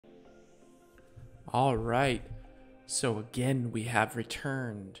All right. So again, we have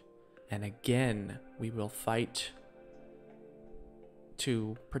returned, and again, we will fight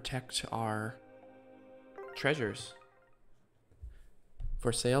to protect our treasures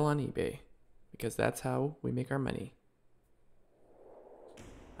for sale on eBay, because that's how we make our money.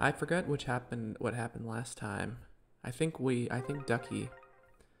 I forgot what happened last time. I think Ducky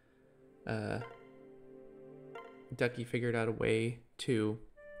figured out a way to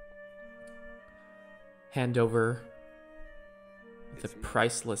hand over the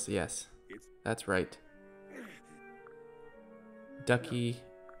priceless, yes, that's right. Ducky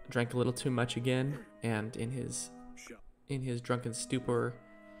drank a little too much again, and in his drunken stupor,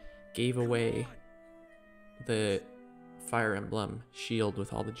 gave away the Fire Emblem shield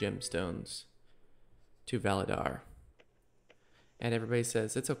with all the gemstones to Valadar. And everybody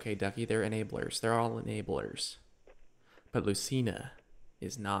says, it's okay, Ducky, they're enablers. They're all enablers. But Lucina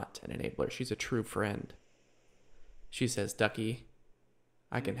is not an enabler. She's a true friend. She says, Ducky,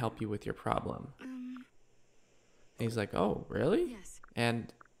 I can help you with your problem. And he's like, oh, really? Yes.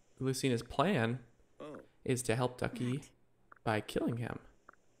 And Lucina's plan is to help Ducky by killing him.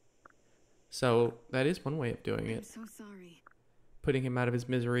 So that is one way of doing it. I'm so sorry. Putting him out of his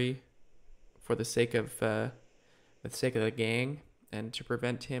misery for the sake of the gang, and to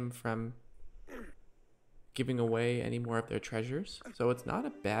prevent him from giving away any more of their treasures. So it's not a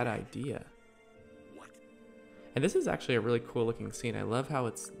bad idea. And this is actually a really cool looking scene. I love how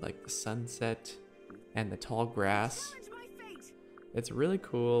it's like the sunset and the tall grass. It's really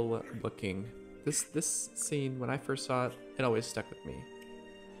cool looking. This scene, when I first saw it, it always stuck with me.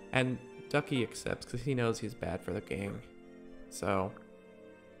 And Ducky accepts because he knows he's bad for the gang. So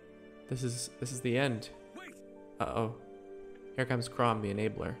this is the end. Uh-oh. Here comes Crom, the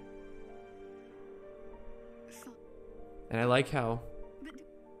enabler. And I like how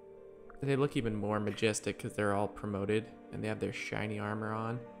they look even more majestic because they're all promoted and they have their shiny armor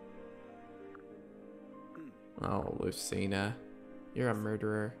on. Oh, Lucina, you're a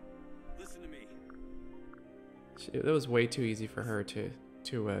murderer. Listen to me. It was way too easy for her to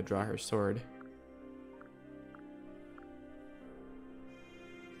draw her sword.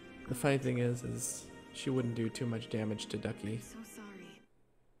 The funny thing is she wouldn't do too much damage to Ducky. I'm so sorry.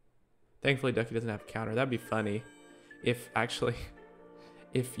 Thankfully, Ducky doesn't have counter. That'd be funny if actually,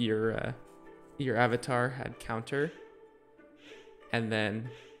 if your avatar had counter, and then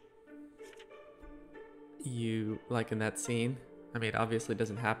you, like in that scene, I mean, obviously it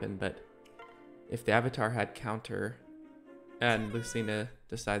doesn't happen, but if the avatar had counter and Lucina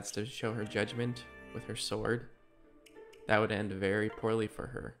decides to show her judgment with her sword, that would end very poorly for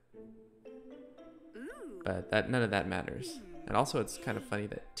her. But none of that matters. And also it's kind of funny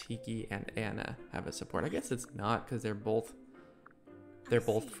that Tiki and Anna have a support. I guess it's not, because they're both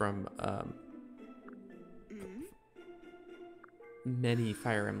from many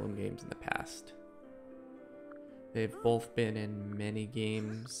Fire Emblem games in the past. They've both been in many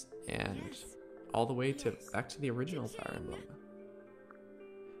games, and all the way to back to the original Fire Emblem.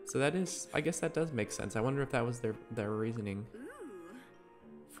 So that is, I guess that does make sense. I wonder if that was their reasoning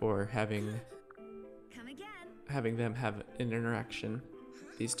for having them have an interaction.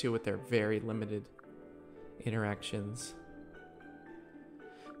 These two with their very limited interactions.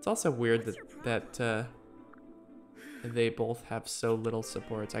 It's also weird that they both have so little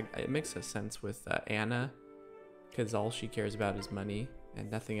supports. It makes a sense with Anna, because all she cares about is money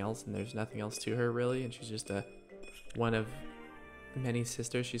and nothing else, and there's nothing else to her really, and she's just one of many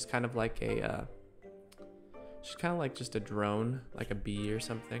sisters. She's kind of like just a drone, like a bee or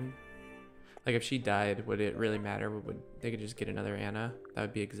something. Like if she died, would it really matter? They could just get another Anna? That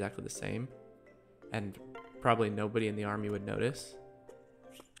would be exactly the same, and probably nobody in the army would notice.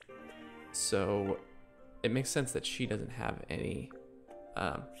 So it makes sense that she doesn't have any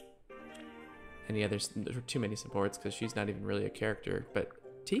other, too many supports, because she's not even really a character. But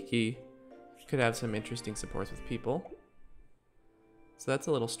Tiki could have some interesting supports with people. So that's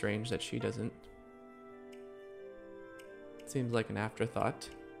a little strange that she doesn't. Seems like an afterthought.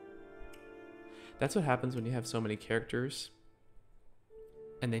 That's what happens when you have so many characters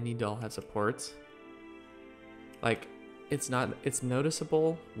and they need to all have supports. Like, it's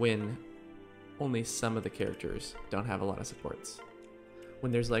noticeable when only some of the characters don't have a lot of supports.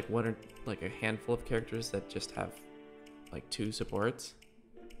 When there's like a handful of characters that just have like 2 supports,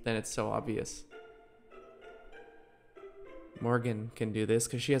 then it's so obvious. Morgan can do this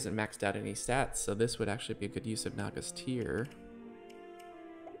because she hasn't maxed out any stats, so this would actually be a good use of Naga's tier.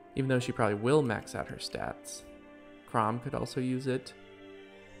 Even though she probably will max out her stats. Crom could also use it.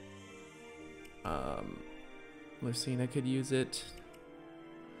 Lucina could use it.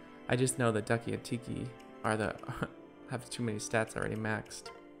 I just know that Ducky and Tiki are the have too many stats already maxed.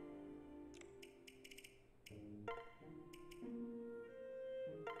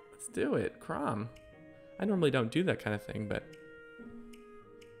 Let's do it, Crom. I normally don't do that kind of thing, but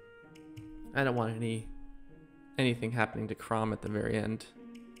I don't want anything happening to Crom at the very end.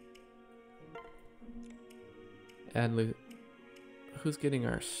 And who's getting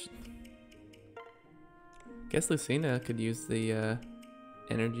our... Guess Lucina could use the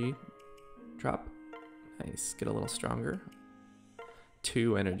energy drop. Nice, get a little stronger.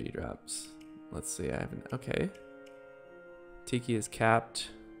 2 energy drops. Let's see, I haven't... Okay. Tiki is capped.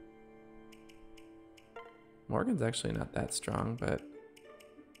 Morgan's actually not that strong, but...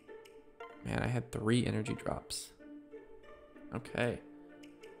 Man, I had 3 energy drops. Okay.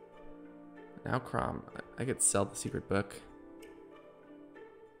 Now Crom. I could sell the secret book.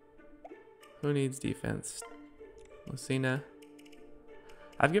 Who needs defense? Lucina.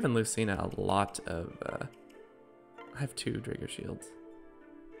 I've given Lucina a lot of... I have 2 Drager shields.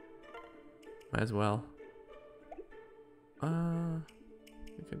 Might as well. We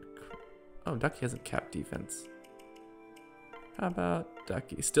could... Oh, Ducky hasn't capped defense. How about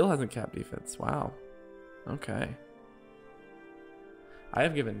Ducky? Still hasn't capped defense. Wow. Okay. I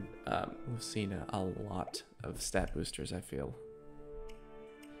have given Lucina a lot of stat boosters, I feel.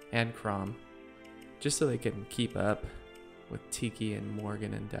 And Crom. Just so they can keep up with Tiki and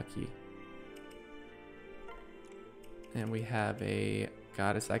Morgan and Ducky. And we have a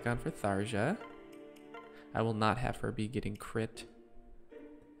goddess icon for Tharja. I will not have her be getting crit.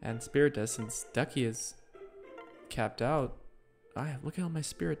 And Spirit Dust, since Ducky is capped out. Look at all my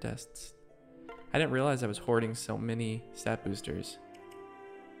Spirit Dusts. I didn't realize I was hoarding so many stat boosters.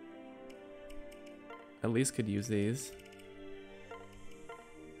 At least could use these.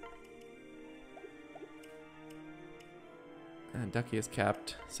 And Ducky is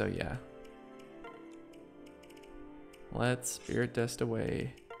capped, so yeah. Let's Spirit Dust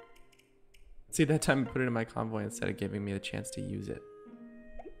away. See, that time I put it in my convoy instead of giving me the chance to use it.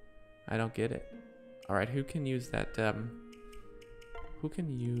 I don't get it. Alright, who can use that, who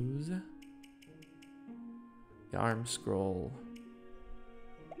can use the arm scroll?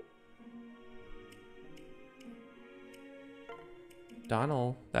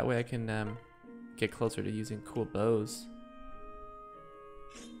 Donald, that way I can get closer to using cool bows.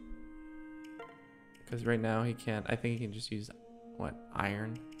 Because right now he can't, I think he can just use, what,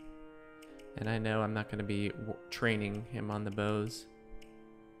 iron? And I know I'm not going to be training him on the bows.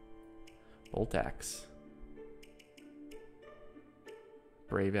 Bolt axe.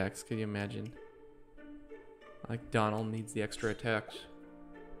 Brave axe, could you imagine? Like Donald needs the extra attacks.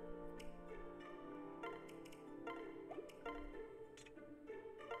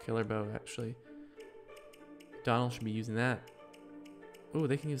 Killer bow, actually. Donald should be using that. Ooh,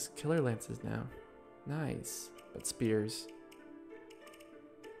 they can use killer lances now. Nice. But spears.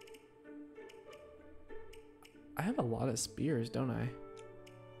 I have a lot of spears, don't I?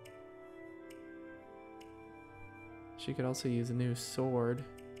 She could also use a new sword.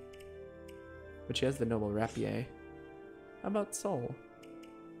 But she has the noble rapier. How about Soul?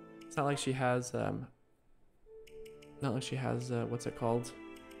 It's not like she has, what's it called?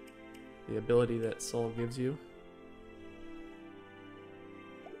 The ability that Soul gives you.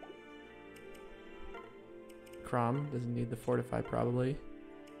 Crom doesn't need the fortify probably.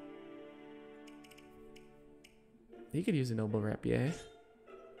 He could use a noble rapier.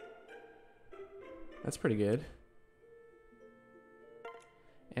 That's pretty good.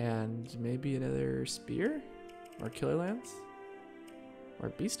 And maybe another spear? Or killer lance? Or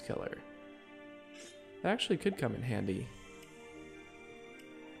beast killer? That actually could come in handy.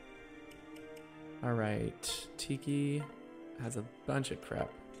 Alright, Tiki has a bunch of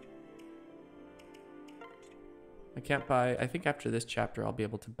crap. I can't buy... I think after this chapter I'll be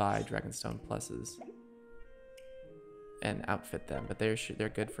able to buy Dragonstone Pluses. And outfit them, but they're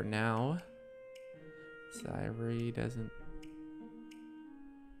good for now. Syrie doesn't...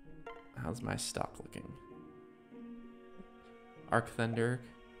 How's my stock looking? Arc Thunder.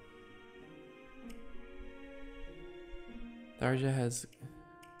 Tharja has...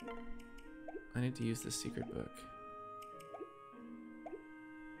 I need to use the secret book.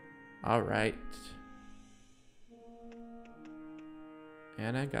 Alright.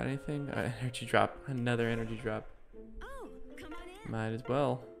 Anna, got anything? Energy drop. Another energy drop. Oh, come on in. Might as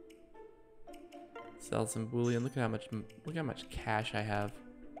well. Sell some bullion. Look how much cash I have.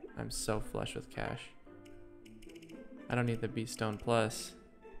 I'm so flush with cash. I don't need the Beast Stone Plus.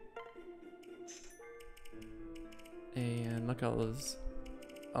 And look at all those,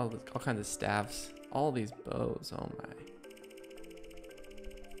 all kinds of staffs. All these bows. Oh my.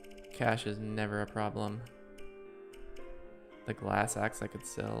 cash is never a problem. The glass axe I could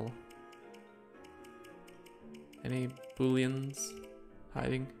sell. Any booleans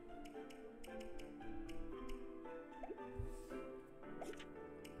hiding?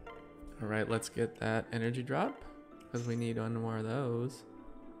 Alright, let's get that energy drop, because we need one more of those.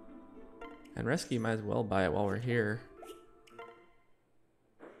 And rescue, might as well buy it while we're here.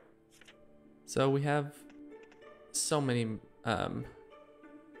 So we have so many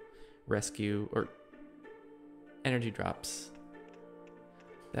rescue or energy drops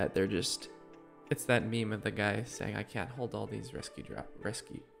that they're just, it's that meme of the guy saying, I can't hold all these rescue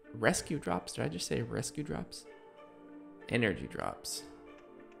drops. Did I just say rescue drops? Energy drops.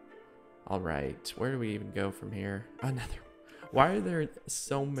 All right, where do we even go from here? Another. Why are there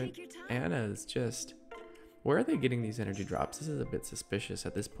so many Annas? Just, where are they getting these energy drops? This is a bit suspicious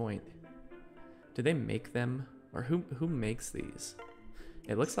at this point. Do they make them, or who makes these?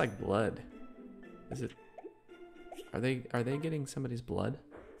 It looks like blood. Is it? Are they getting somebody's blood?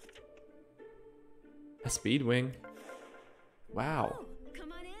 A speed wing. Wow. Oh,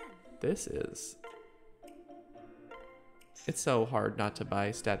 come on in. This is. It's so hard not to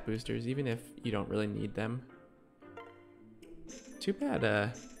buy stat boosters, even if you don't really need them. Too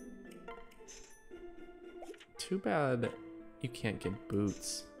bad you can't get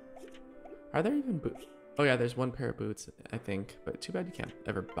boots. Are there even boots? Oh yeah, there's one pair of boots, I think. But too bad you can't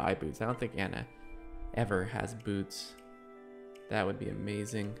ever buy boots. I don't think Anna ever has boots. That would be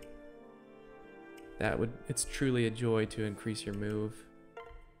amazing. It's truly a joy to increase your move.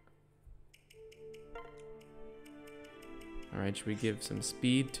 Alright, should we give some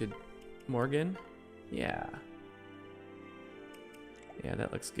speed to Morgan? Yeah. Yeah,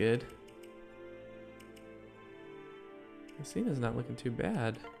 that looks good. Lucina's not looking too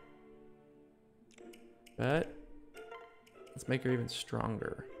bad. But let's make her even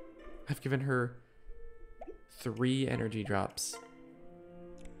stronger. I've given her 3 energy drops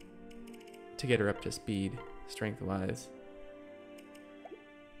to get her up to speed, strength-wise.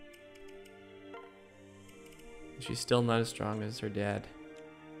 She's still not as strong as her dad.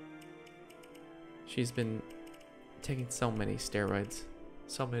 She's been taking so many steroids,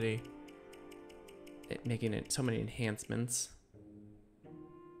 making it so many enhancements.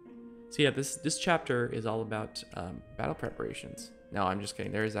 So yeah, this chapter is all about battle preparations. No, I'm just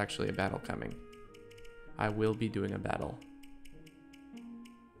kidding. There is actually a battle coming. I will be doing a battle,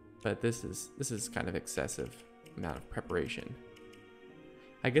 but this is kind of excessive amount of preparation.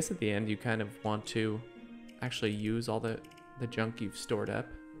 I guess at the end you kind of want to actually use all the junk you've stored up.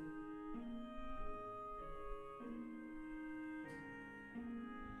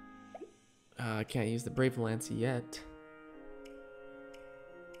 I can't use the Brave Lance yet.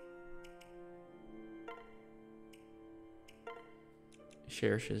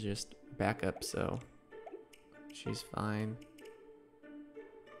 Cherish is just backup, so she's fine.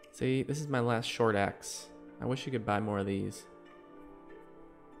 See, this is my last short axe. I wish you could buy more of these.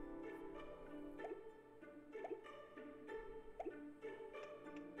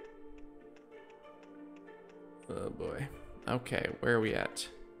 Oh boy. Okay, where are we at?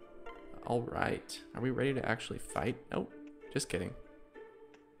 All right. Are we ready to actually fight? Nope. Just kidding.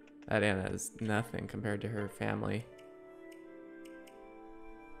 That Anna is nothing compared to her family.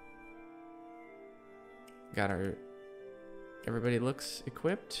 Got our... Everybody looks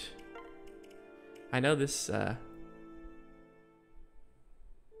equipped. I know this, yeah,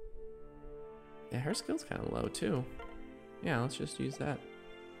 her skill's kind of low too. Yeah, let's just use that.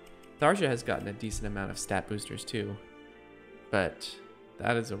 Tharja has gotten a decent amount of stat boosters too, but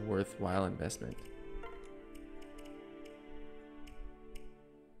that is a worthwhile investment.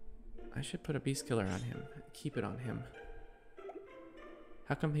 I should put a beast killer on him. Keep it on him.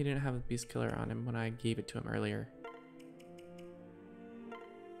 How come he didn't have a beast killer on him when I gave it to him earlier?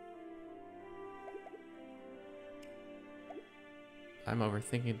 I'm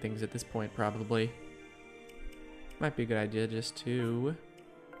overthinking things at this point, probably. Might be a good idea just to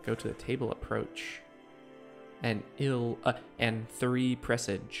go to the table approach. And and 3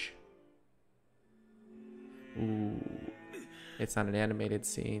 presage. Ooh. It's not an animated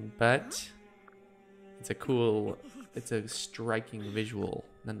scene, but it's a striking visual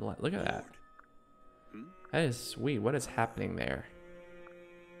nonetheless. Look at that. That is sweet. What is happening there?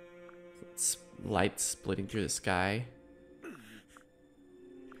 It's light splitting through the sky.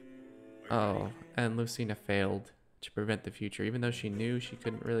 Oh, and Lucina failed to prevent the future, even though she knew she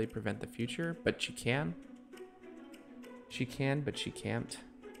couldn't really prevent the future, but she can. She can, but she can't.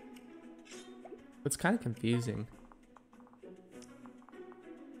 It's kind of confusing.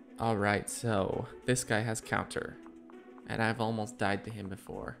 Alright, so this guy has counter, and I've almost died to him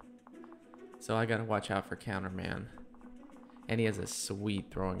before. So I gotta watch out for Counterman. And he has a sweet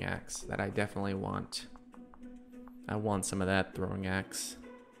throwing axe that I definitely want. I want some of that throwing axe.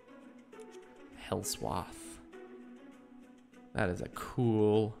 Hellswath. That is a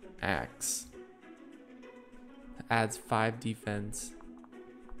cool axe. Adds 5 defense.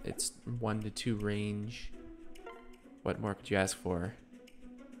 It's 1 to 2 range. What more could you ask for?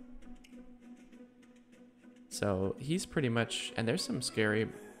 So he's pretty much, and there's some scary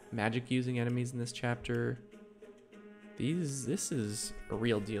magic using enemies in this chapter. This is a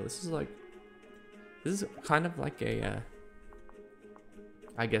real deal. This is kind of like a,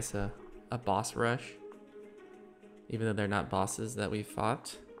 I guess a boss rush. Even though they're not bosses that we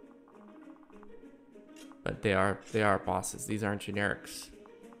fought. But they are bosses. These aren't generics.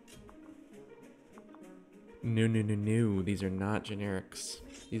 No. These are not generics.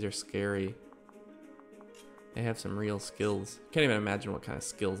 These are scary. They have some real skills. Can't even imagine what kind of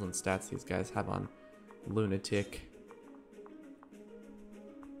skills and stats these guys have on Lunatic.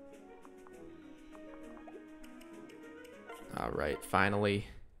 Alright, finally.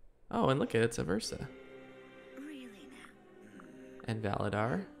 Oh, and look at it, it's a Versa. Really now? And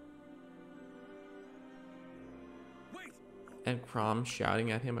Valadar. And Crom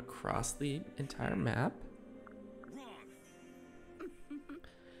shouting at him across the entire map.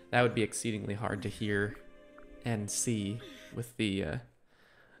 That would be exceedingly hard to hear and see with the,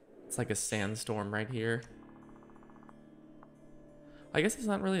 it's like a sandstorm right here. I guess it's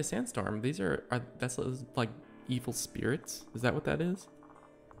not really a sandstorm. These that's like evil spirits. Is that what that is?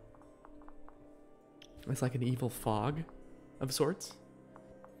 It's like an evil fog of sorts.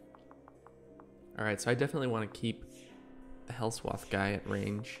 Alright, so I definitely want to keep the Hellswath guy at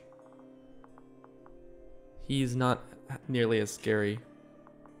range. He's not nearly as scary.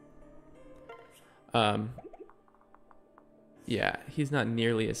 Yeah, he's not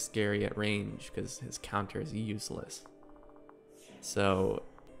nearly as scary at range because his counter is useless. So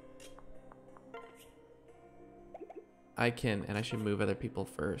I should move other people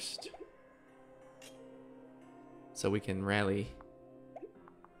first. So we can rally.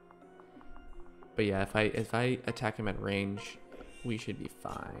 But yeah, if I attack him at range, we should be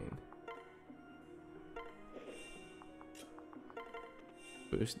fine.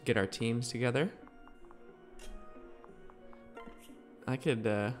 Boost, get our teams together. I could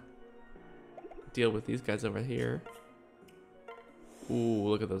deal with these guys over here. Ooh,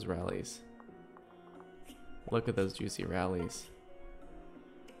 look at those rallies. Look at those juicy rallies.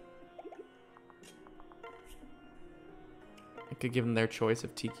 I could give them their choice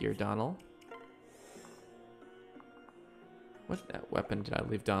of Tiki or Donald. What weapon did I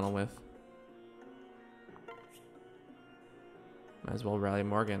leave Donald with? Might as well rally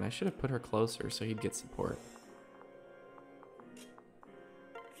Morgan. I should have put her closer so he'd get support.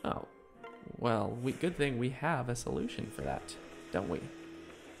 Oh. Well, good thing we have a solution for that, don't we?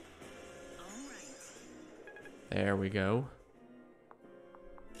 There we go.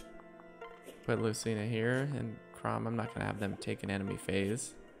 Put Lucina here, and Crom, I'm not going to have them take an enemy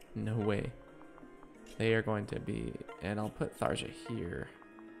phase. No way. They are going to be... And I'll put Tharja here.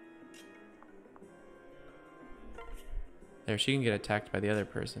 There, she can get attacked by the other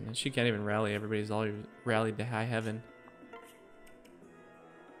person. And she can't even rally. Everybody's all rallied to high heaven.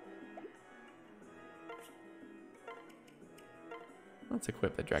 Let's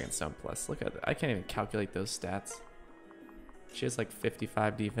equip the Dragonstone Plus. Look at that. I can't even calculate those stats. She has like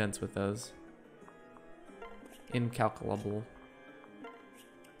 55 defense with those. Incalculable.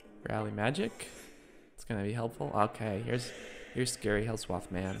 Rally magic. It's gonna be helpful. Okay, here's scary Hellswath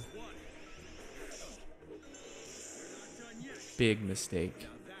man. Big mistake.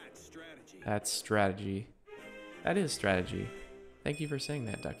 That's strategy. That is strategy. Thank you for saying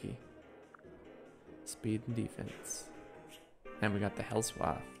that, Ducky. Speed and defense. And we got the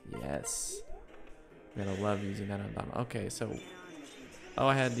Hellswath. Yes. I'm gonna love using that on Donald. Okay, so... Oh,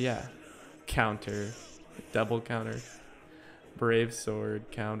 I had, yeah. Counter. Double counter. Brave sword.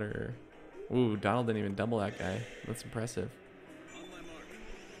 Counter. Ooh, Donald didn't even double that guy. That's impressive.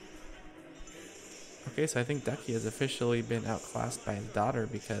 Okay, so I think Ducky has officially been outclassed by his daughter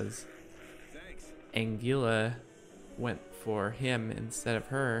because Anguilla went for him instead of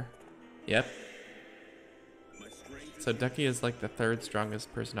her. Yep. So Ducky is like the 3rd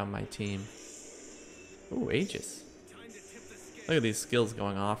strongest person on my team. Ooh, Aegis. Look at these skills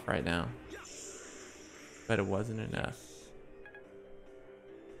going off right now. But it wasn't enough.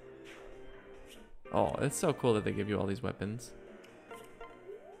 Oh, it's so cool that they give you all these weapons.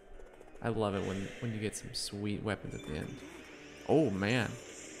 I love it when you get some sweet weapons at the end. Oh man.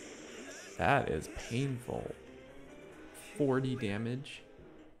 That is painful. 40 damage.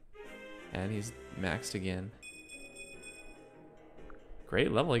 And he's maxed again.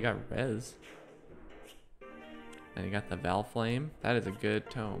 Great level, he got res. And he got the Val Flame. That is a good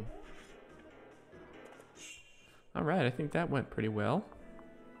tome. Alright, I think that went pretty well.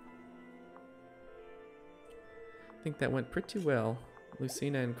 I think that went pretty well.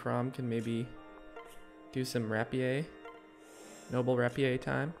 Lucina and Crom can maybe do some rapier. Noble rapier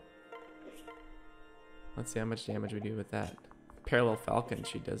time. Let's see how much damage we do with that. Parallel Falcon,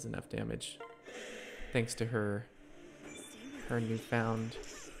 she does enough damage. Thanks to her newfound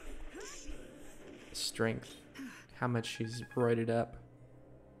strength. How much she's roided up.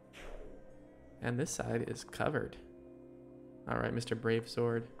 And this side is covered. Alright, Mr. Brave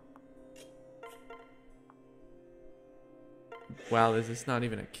Sword. Wow, is this not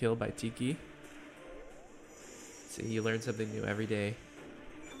even a kill by Tiki? See, you learn something new every day.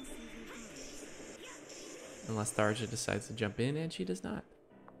 Unless Tharja decides to jump in, and she does not.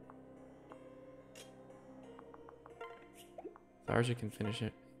 Tharja can finish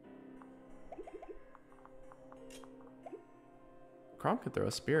it. Crom could throw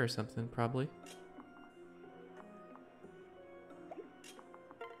a spear or something, probably.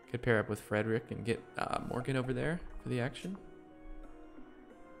 Could pair up with Frederick and get Morgan over there for the action.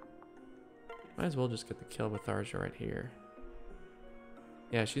 Might as well just get the kill with Tharja right here.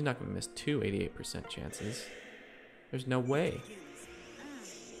 Yeah, she's not going to miss two 88% chances. There's no way.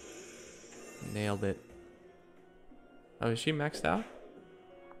 Nailed it. Oh, is she maxed out?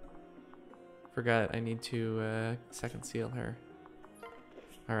 Forgot, I need to second seal her.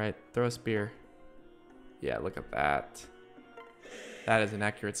 Alright, throw a spear. Yeah, look at that. That is an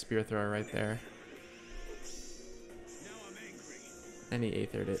accurate spear thrower right there. And he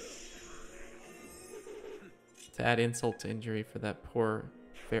aethered it. To add insult to injury for that poor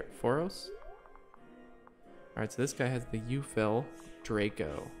Foros. Alright, so this guy has the Ufil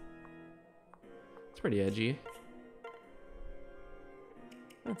Draco. It's pretty edgy.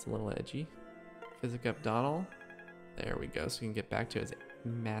 That's a little edgy. Physic up Donald. There we go, so we can get back to his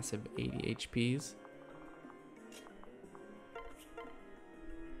massive 80 HPs.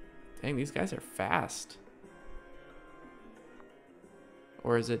 Dang, these guys are fast.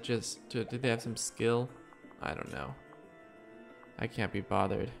 Or is it just, do they have some skill? I don't know. I can't be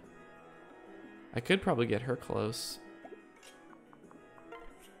bothered. I could probably get her close.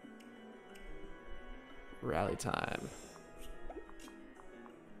 Rally time.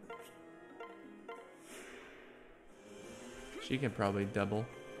 She can probably double.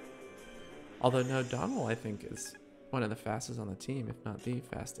 Although no, Donald I think is one of the fastest on the team, if not the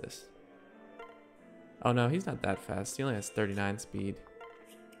fastest. Oh no, he's not that fast. He only has 39 speed.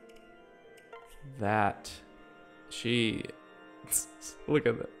 That. She. Look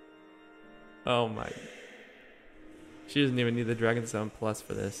at that. Oh my. She doesn't even need the Dragon Stone Plus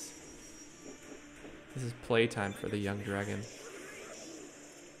for this. This is playtime for the young dragon.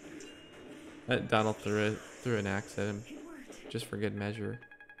 Donald threw an axe at him. Just for good measure.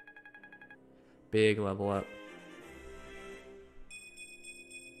 Big level up.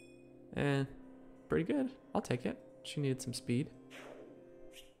 And pretty good. I'll take it. She needed some speed.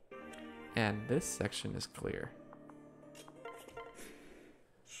 And this section is clear.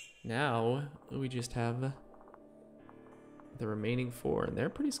 Now we just have the remaining four, and they're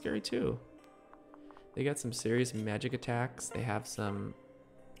pretty scary too. They got some serious magic attacks. They have some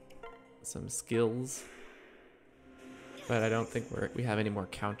skills, but I don't think we have any more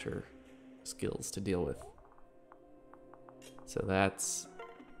counter skills to deal with. So that's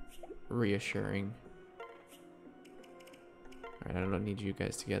reassuring. All right, I don't need you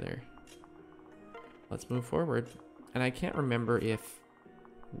guys together. Let's move forward. And I can't remember if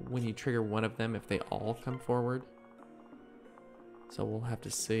when you trigger one of them, if they all come forward. So we'll have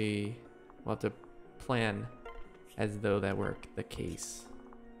to see. We'll have to plan as though that were the case.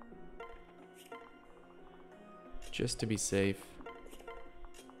 Just to be safe.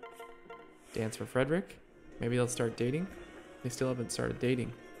 Dance for Frederick. Maybe they'll start dating. They still haven't started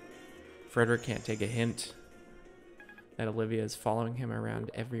dating. Frederick can't take a hint that Olivia is following him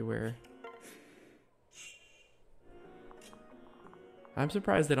around everywhere. I'm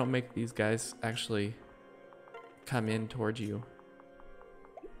surprised they don't make these guys actually come in towards you.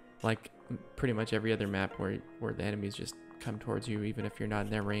 Like pretty much every other map where the enemies just come towards you even if you're not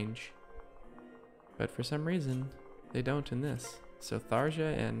in their range. But for some reason, they don't in this. So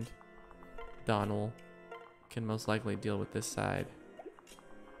Tharja and Donald can most likely deal with this side.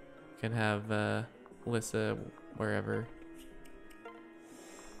 Can have Lissa wherever.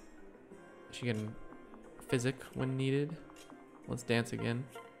 She can physic when needed. Let's dance again.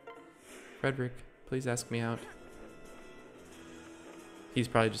 Frederick, please ask me out. He's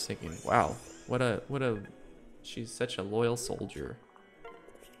probably just thinking, wow, she's such a loyal soldier.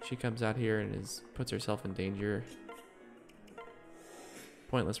 She comes out here and puts herself in danger.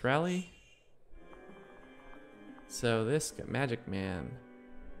 Pointless rally. So this magic man,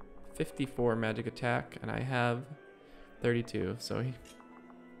 54 magic attack, and I have 32, so he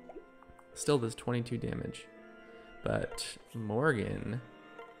still does 22 damage. But Morgan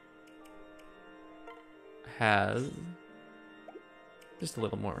has just a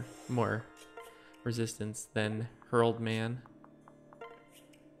little more resistance than her old man.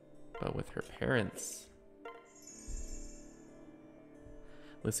 But with her parents,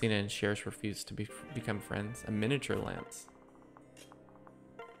 Lucina and Sherish refuse to become friends. A miniature lance.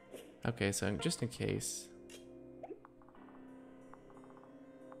 Okay, so just in case.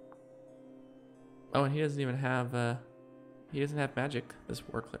 Oh, and he doesn't even have magic. This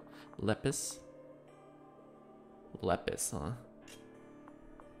work Lepus. Lepus, huh?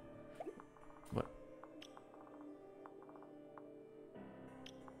 What?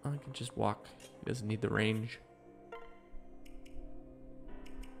 Oh, he can just walk. He doesn't need the range.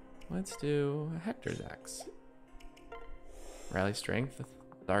 Let's do Hector's axe. Rally strength.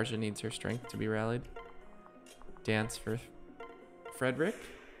 Tharja needs her strength to be rallied. Dance for Frederick.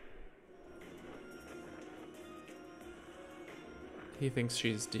 He thinks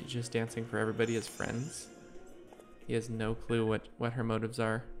she's just dancing for everybody as friends. He has no clue what her motives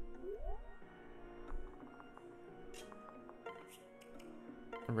are.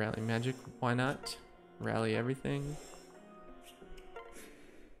 Rally magic, why not? Rally everything.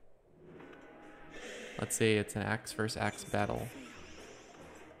 Let's say it's an axe versus axe battle.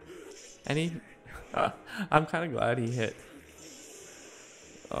 And he... I'm kind of glad he hit.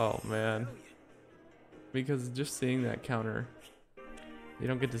 Oh, man. Because just seeing that counter... You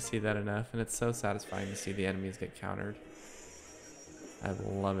don't get to see that enough, and it's so satisfying to see the enemies get countered. I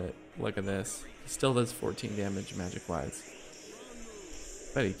love it. Look at this. He still does 14 damage magic-wise.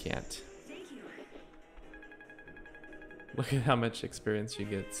 But he can't. Look at how much experience she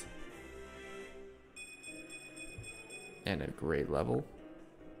gets. And a great level.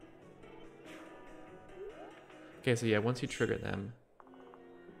 Okay, so yeah, once you trigger them.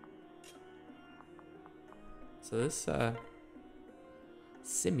 So this,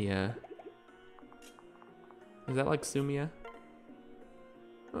 Simia. Is that like Sumia?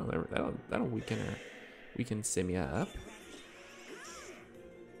 Oh, that'll weaken Simia up.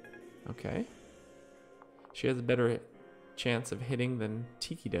 Okay. She has a better chance of hitting than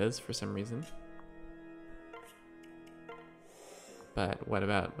Tiki does for some reason. But what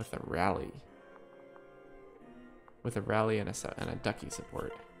about with a rally? With a rally and a Ducky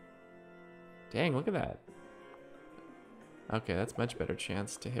support. Dang, look at that. Okay, that's much better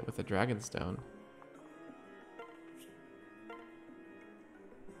chance to hit with a Dragonstone.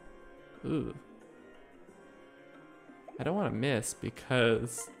 Ooh. I don't want to miss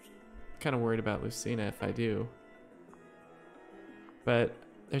because I'm kind of worried about Lucina if I do. But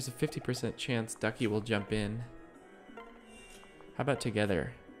there's a 50% chance Ducky will jump in. How about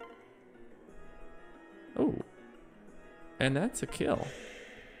together? Oh. And that's a kill.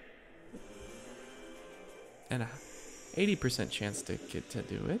 And a 80% chance to get to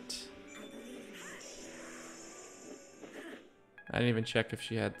do it. I didn't even check if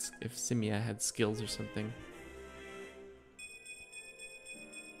Simia had skills or something.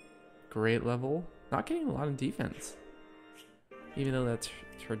 Great level. Not getting a lot of defense. Even though that's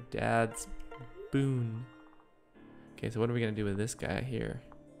her dad's boon. Okay, so what are we gonna do with this guy here?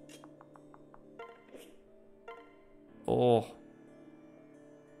 Oh.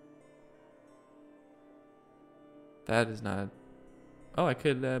 That is not... Oh, I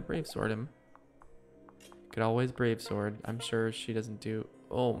could Brave Sword him. Could always Brave Sword. I'm sure she doesn't do...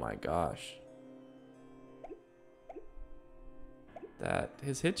 Oh my gosh. That...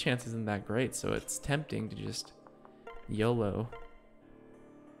 His hit chance isn't that great, so it's tempting to just YOLO.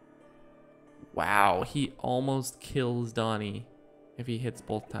 Wow, he almost kills Donnie if he hits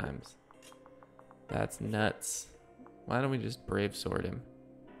both times. That's nuts. Why don't we just Brave Sword him?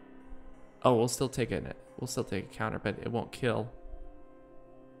 Oh, we'll still take it. We'll still take a counter, but it won't kill.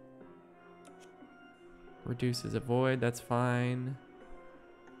 Reduces a void, that's fine.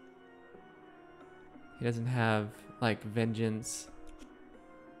 He doesn't have, like, vengeance.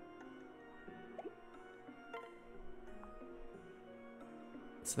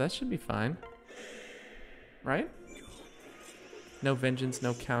 So that should be fine. Right? No vengeance,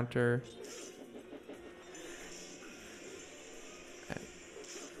 no counter.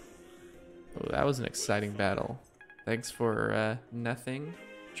 Oh, that was an exciting battle. Thanks for nothing,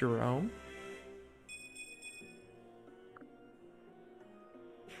 Jerome.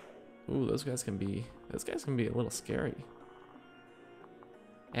 Ooh, those guys can be a little scary.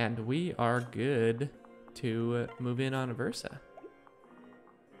 And we are good to move in on Versa.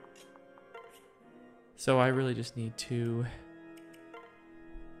 So I really just need to...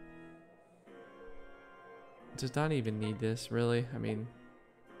 Does not even need this, really. I mean,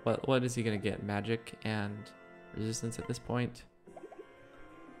 what is he gonna get? Magic and resistance at this point?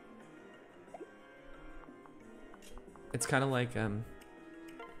 It's kind of like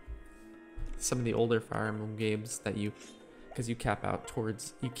some of the older Fire Emblem games that because you cap out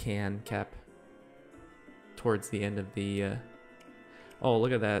towards, you can cap towards the end of the, oh,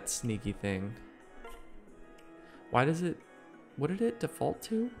 look at that sneaky thing. Why does it, what did it default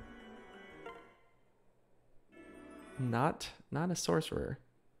to? Not a sorcerer.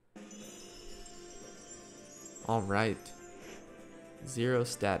 All right. 0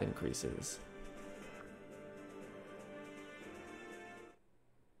 stat increases.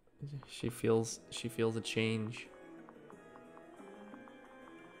 She feels a change.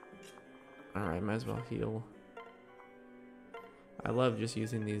 All right, might as well heal. I love just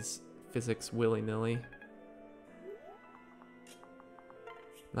using these physics willy-nilly.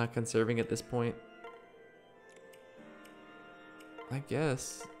 Not conserving at this point. I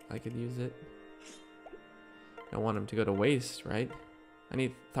guess I could use it. I don't want him to go to waste, right?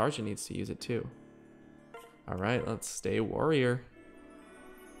 Tharja needs to use it too. All right, let's stay warrior.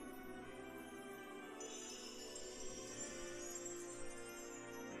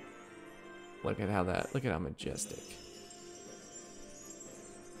 Look at how majestic.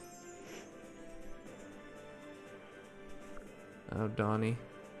 Oh, Donnie.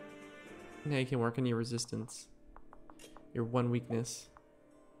 Now you can work on your resistance. Your one weakness.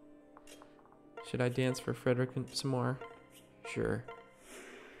 Should I dance for Frederick some more? Sure.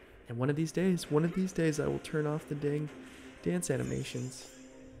 And one of these days I will turn off the dang dance animations.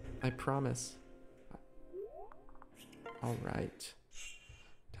 I promise. Alright.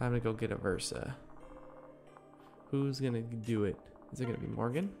 Time to go get a Versa. Who's gonna do it? Is it gonna be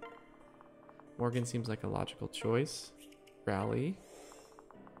Morgan? Morgan seems like a logical choice. Rally.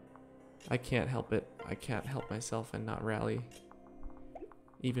 I can't help it. I can't help myself and not rally.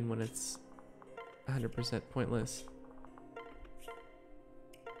 Even when it's 100% pointless.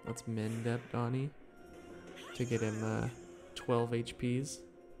 Let's mend up Donnie to get him 12 HPs.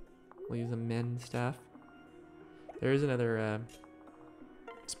 We'll use a mend staff. There is another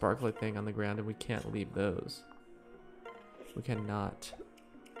sparklet thing on the ground and we can't leave those. We cannot.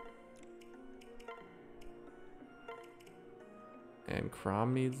 And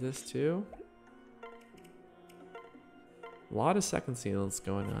Crom needs this too. A lot of second seals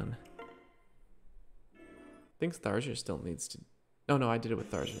going on. I think Tharja still needs to... Oh no, I did it with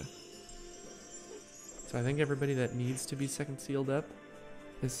Tharja. So I think everybody that needs to be second sealed up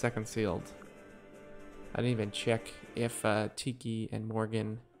is second sealed. I didn't even check if Tiki and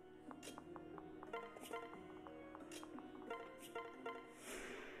Morgan...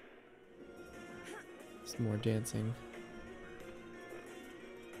 Some more dancing.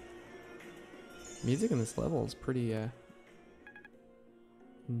 Music in this level is pretty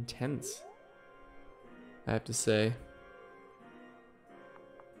intense, I have to say.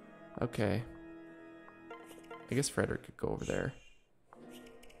 Okay. I guess Frederick could go over there.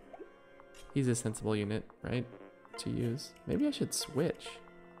 He's a sensible unit, right? To use. Maybe I should switch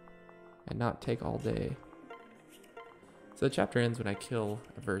and not take all day. So the chapter ends when I kill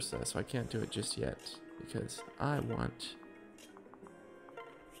a Versa, so I can't do it just yet because I want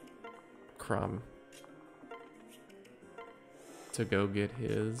Crom to go get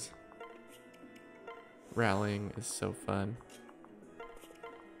his. Rallying is so fun.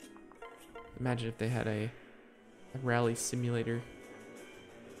 Imagine if they had a rally simulator.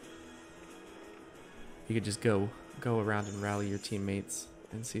 You could just go around and rally your teammates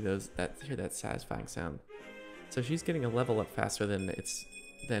and see hear that satisfying sound. So she's getting a level up faster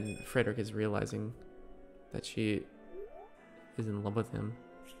than Frederick is realizing that she is in love with him.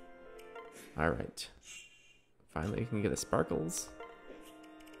 All right. Finally, you can get the sparkles.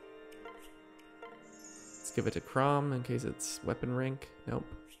 Let's give it to Crom in case it's weapon rank. Nope.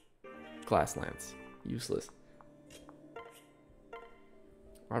 Glass lance. Useless.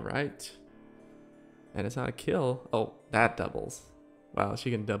 Alright. And it's not a kill. Oh, that doubles. Wow,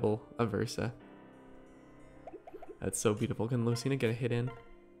 she can double a Versa. That's so beautiful. Can Lucina get a hit in?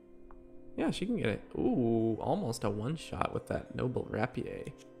 Yeah, she can get it. Ooh, almost a one-shot with that Noble Rapier.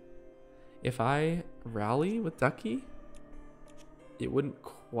 If I rally with Ducky, it wouldn't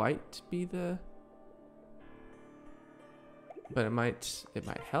quite be the... But it might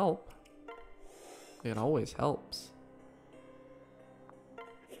help. It always helps.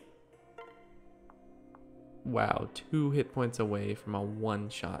 Wow, 2 hit points away from a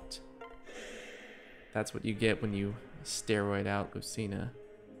one-shot. That's what you get when you steroid out Lucina.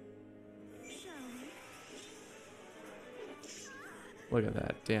 Shall we? Look at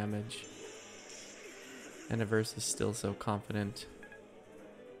that damage. And Averse is still so confident.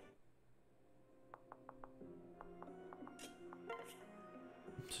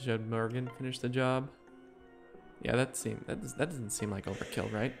 Should Morgan finish the job? Yeah, that doesn't seem like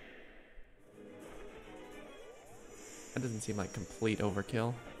overkill, right? That doesn't seem like complete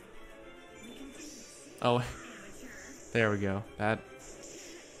overkill. Oh, there we go. That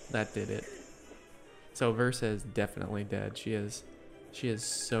did it. So Versa is definitely dead. She is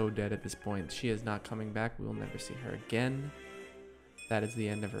so dead at this point. She is not coming back. We will never see her again. That is the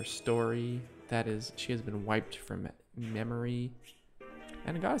end of her story. She has been wiped from memory.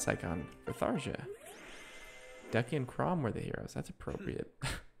 And a goddess icon for Tharja. Ducky and Crom were the heroes. That's appropriate.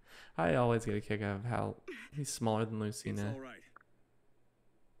 I always get a kick out of how he's smaller than Lucina.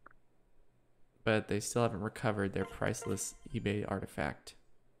 But they still haven't recovered their priceless eBay artifact.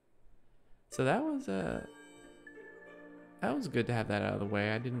 So that was good to have that out of the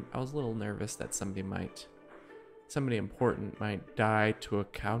way. I was a little nervous that somebody important might die to a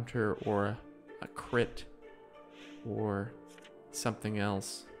counter or a crit or something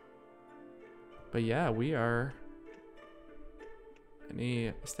else. But yeah, we are...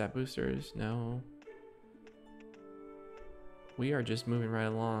 Any stat boosters? No. We are just moving right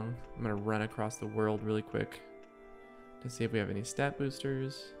along. I'm gonna run across the world really quick to see if we have any stat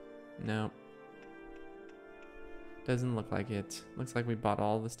boosters. Nope. Doesn't look like it. Looks like we bought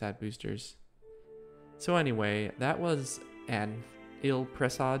all the stat boosters. So anyway, that was an Ill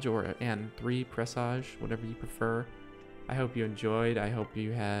Presage or an 3 Presage, whatever you prefer. I hope you enjoyed. I hope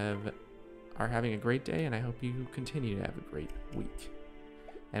you are having a great day, and I hope you continue to have a great week.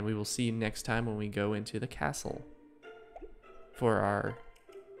 And we will see you next time when we go into the castle for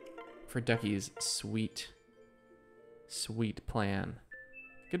Ducky's sweet plan.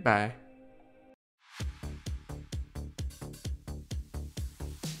 Goodbye.